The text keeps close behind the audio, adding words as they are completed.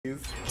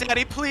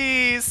Daddy,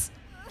 please.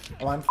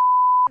 Oh,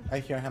 I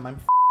hear him. I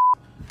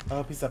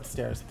hope he's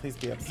upstairs. Please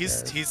be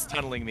upstairs. He's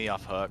tunneling me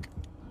off hook.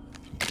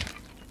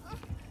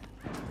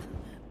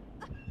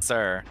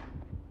 Sir.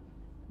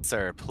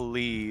 Sir,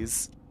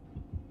 please.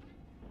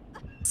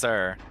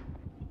 Sir.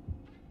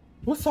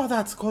 Who saw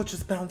that skull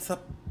just bounce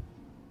up?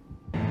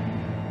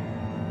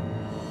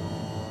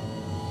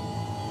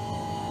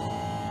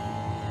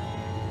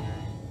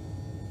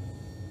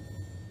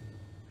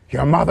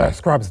 Your mother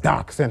scrubs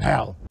docks in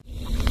hell.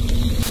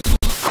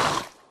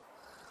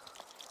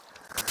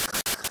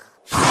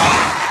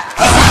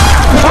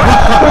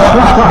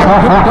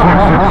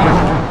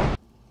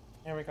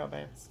 Here we go,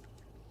 babes.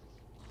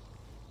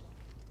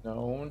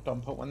 No,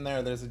 don't put one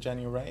there. There's a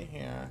Jenny right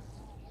here.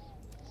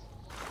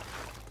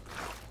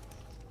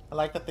 I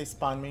like that they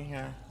spawned me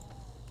here.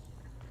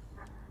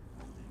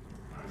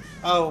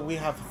 Oh, we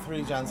have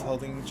 3 gens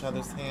holding each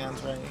other's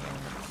hands right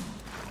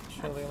here.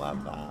 Truly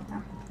love that.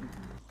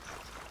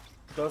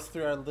 Those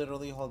 3 are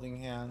literally holding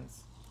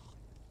hands.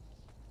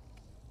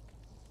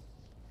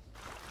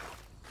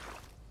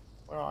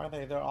 Where are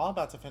they? They're all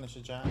about to finish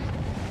a gen.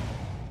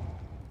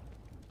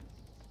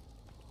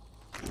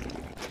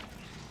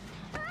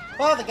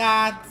 Oh, the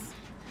gods!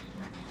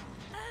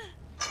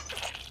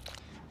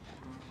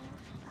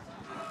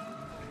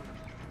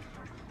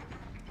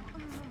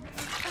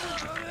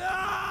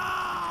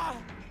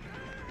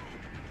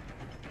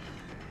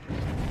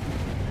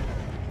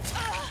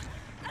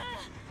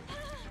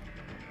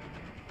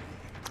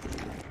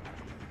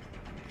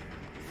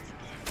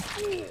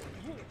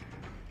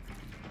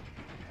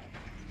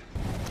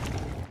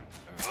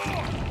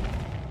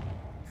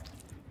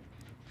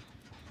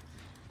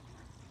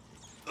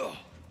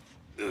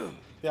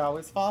 They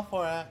always fall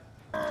for it.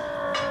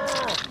 I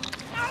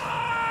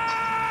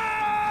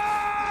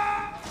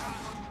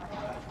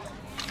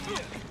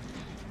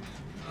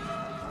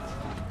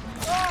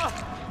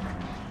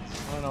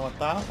don't know what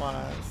that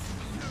was.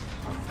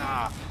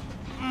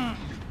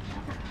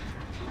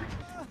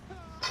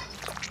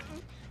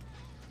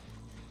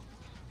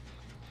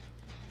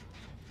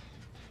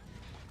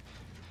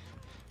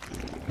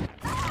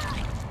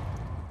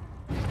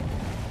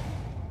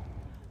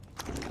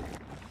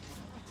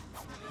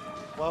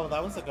 Whoa,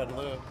 that was a good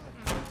loop.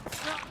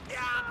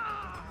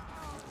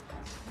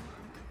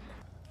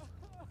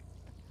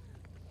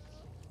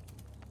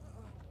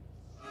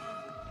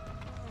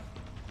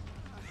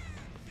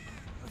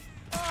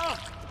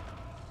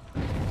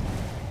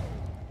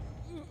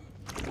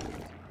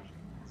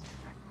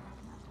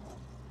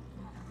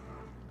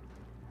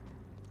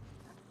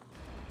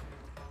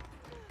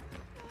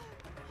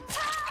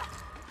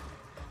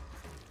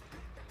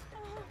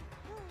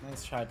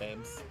 Nice try,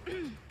 babes.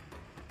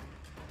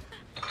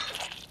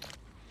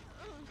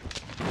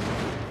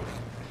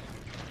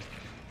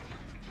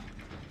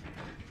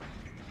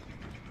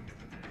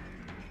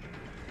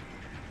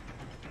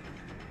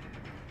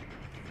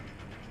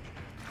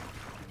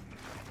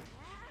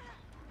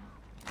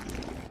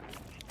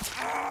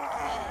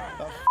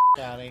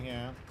 Out of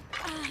here.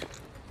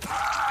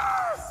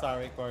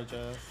 Sorry,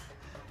 gorgeous.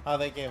 Oh,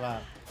 they gave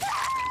up.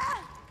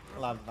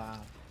 Love that.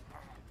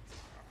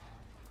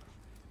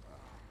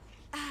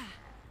 I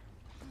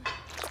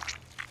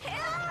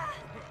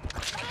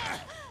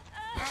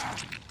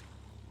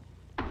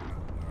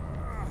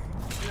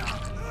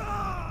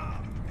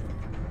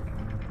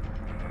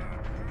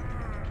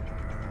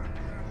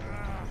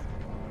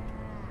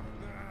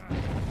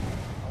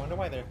wonder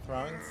why they're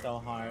throwing so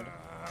hard.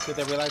 Did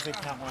they realize they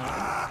can't win?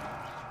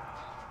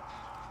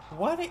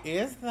 What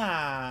is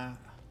that?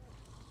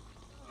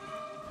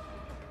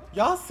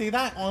 Y'all see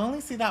that? I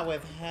only see that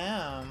with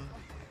him.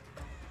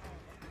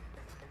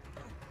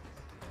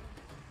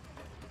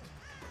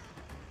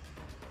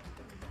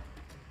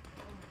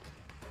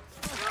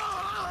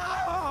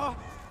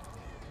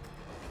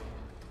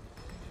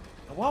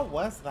 What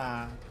was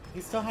that?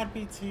 He still had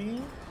BT?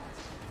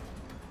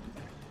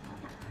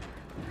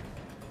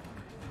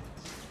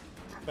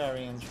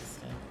 Very interesting.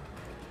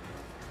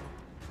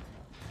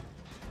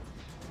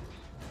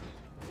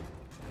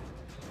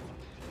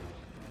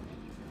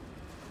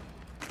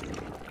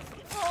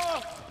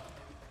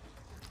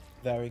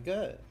 Very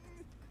good.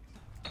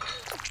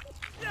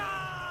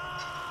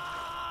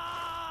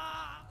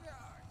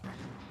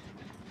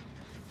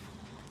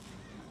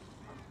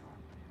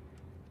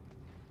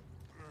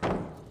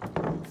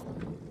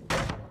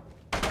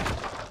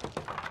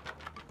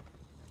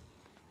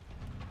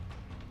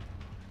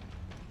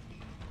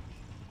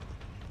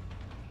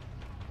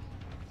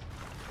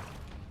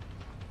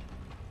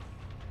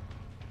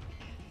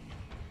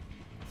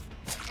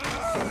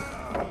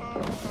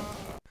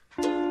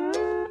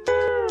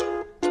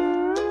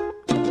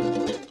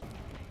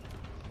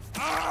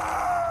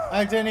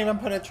 I didn't even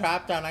put a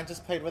trap down, I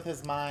just played with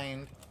his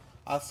mind.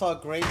 Also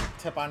a great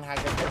tip on how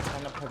to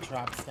pretend to put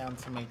traps down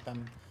to make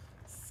them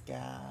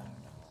scared.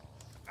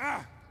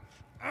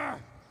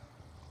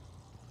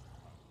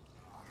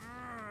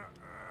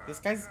 This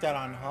guy's dead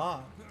on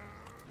hook.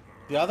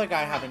 The other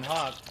guy having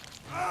hooked.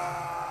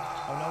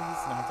 Oh no,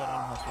 he's not dead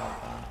on hook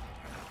like that.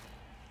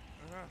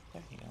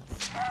 There he is.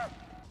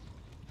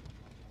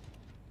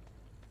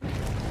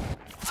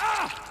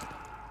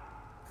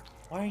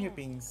 Why are you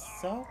being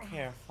so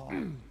careful?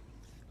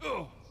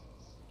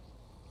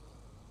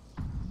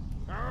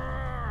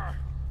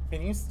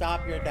 Can you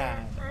stop your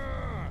dad?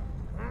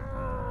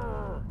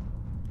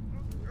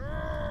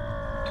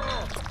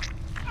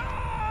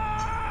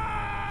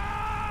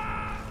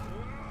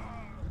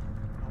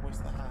 Where's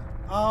the hat?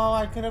 Oh,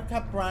 I could have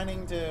kept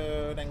running,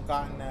 dude, and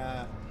gotten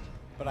it.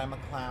 But I'm a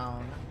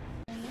clown.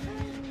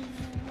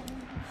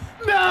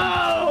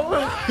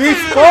 No!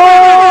 He's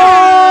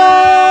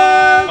gone!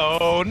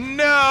 Oh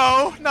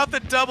no! Not the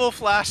double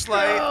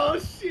flashlight. Oh,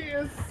 she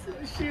is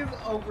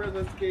over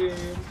this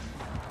game.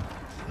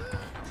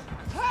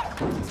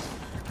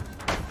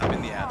 I'm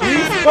in the attic.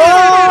 He's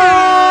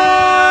gone!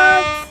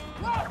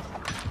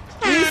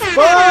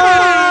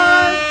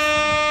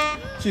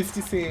 She's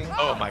deceiving.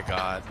 Oh my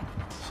god.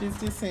 She's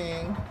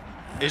deceiving.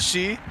 Is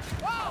she?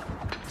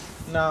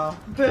 No.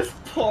 This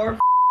poor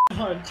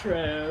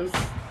Huntress.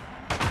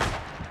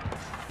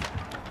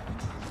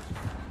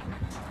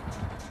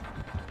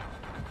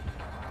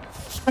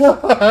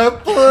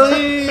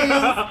 Please!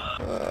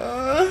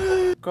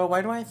 Girl,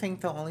 why do I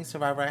think the only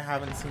survivor I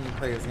haven't seen you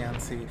play is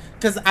Yancy?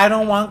 Because I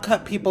don't want to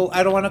cut people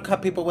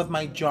with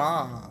my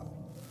jaw.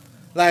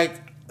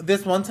 Like,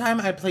 this one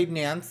time I played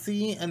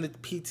Nancy in the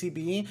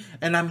PTB,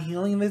 and I'm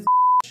healing this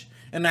bitch,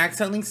 and I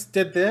accidentally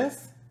did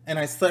this, and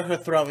I slit her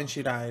throat and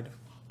she died.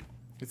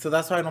 So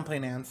that's why I don't play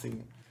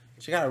Nancy.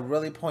 She got a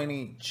really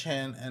pointy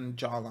chin and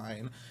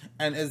jawline,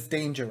 and is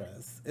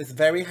dangerous. It's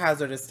very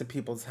hazardous to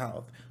people's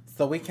health,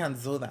 so we can't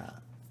do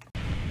that.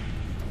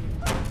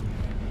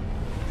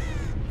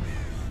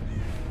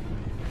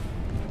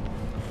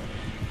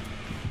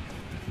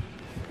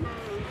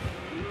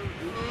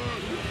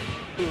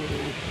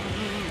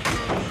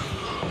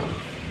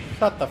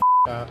 Shut the f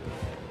up.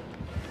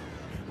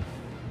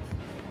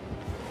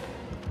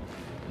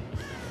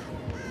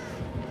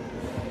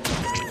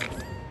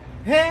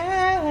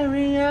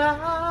 Harriet,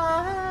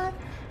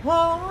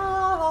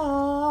 oh.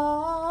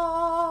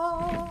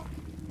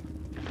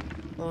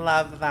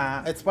 Love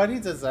that. It's what he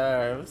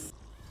deserves.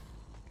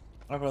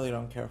 I really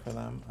don't care for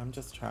them. I'm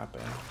just trapping.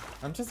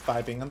 I'm just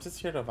vibing. I'm just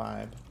here to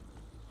vibe.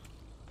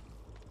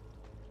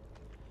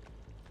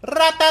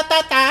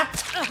 Ratatata!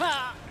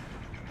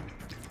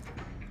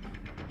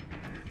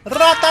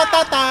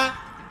 Ratatata!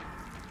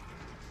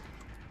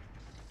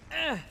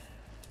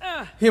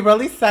 He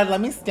really said, let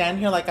me stand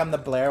here like I'm the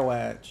Blair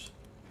Witch.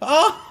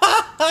 Oh!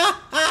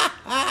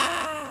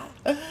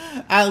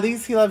 At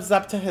least he lives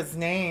up to his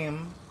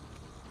name.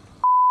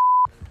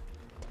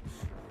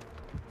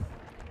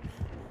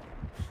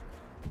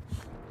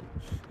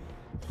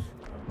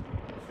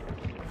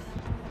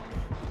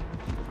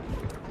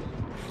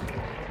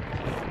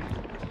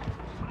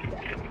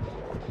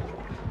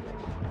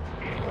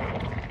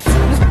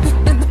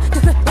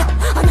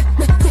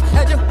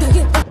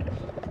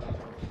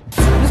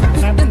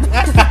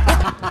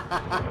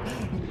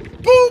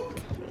 Boop!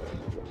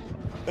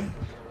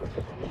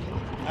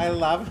 I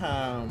love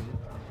him.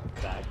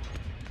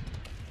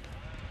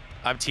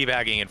 I'm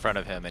teabagging in front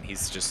of him and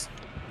he's just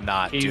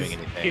not doing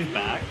anything. He's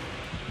back.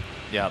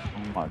 Yep. Oh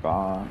my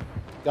god.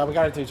 Yeah, we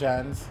gotta do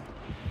gens.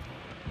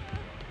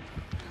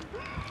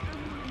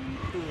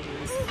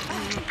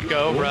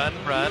 Go, run.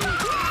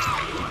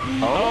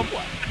 Oh,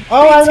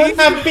 Oh, I don't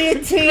have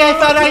BT! I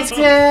thought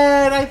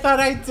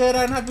I did!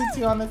 I don't have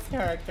BT on this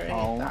character. I hate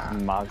oh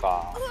that. my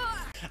god.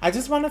 I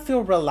just want to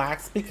feel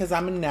relaxed because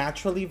I'm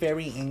naturally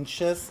very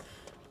anxious.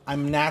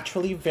 I'm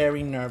naturally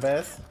very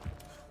nervous.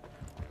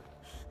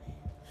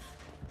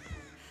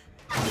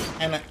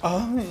 And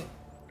oh,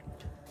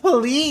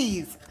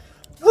 please,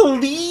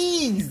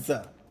 please.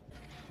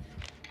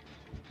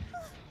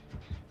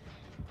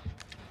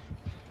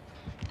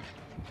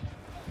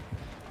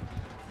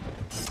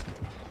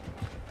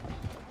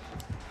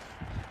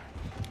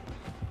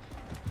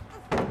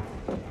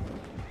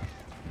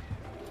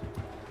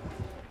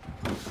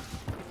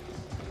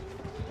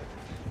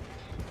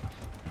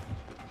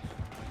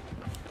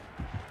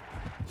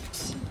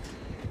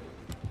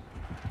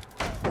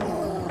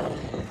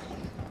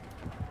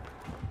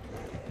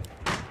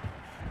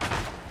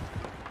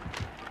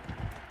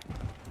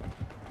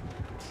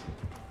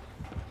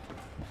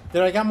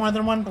 Did I get more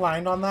than one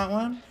blind on that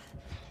one?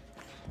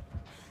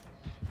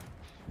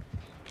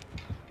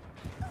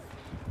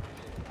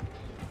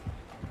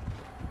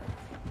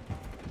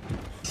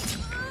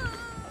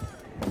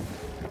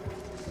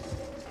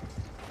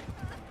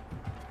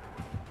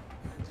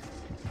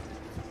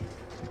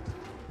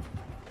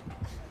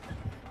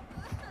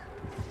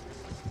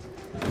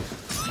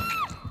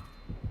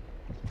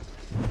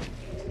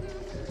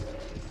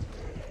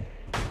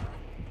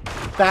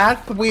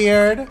 That's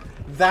weird.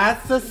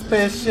 That's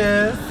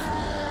suspicious.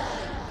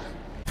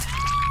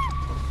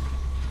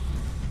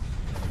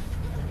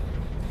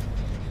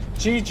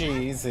 GG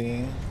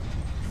easy.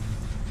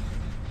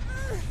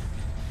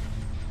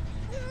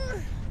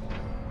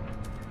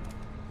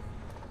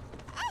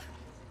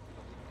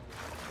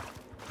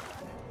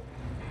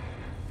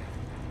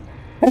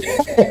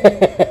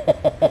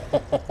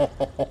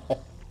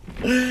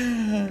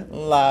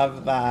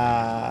 love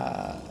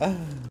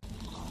that.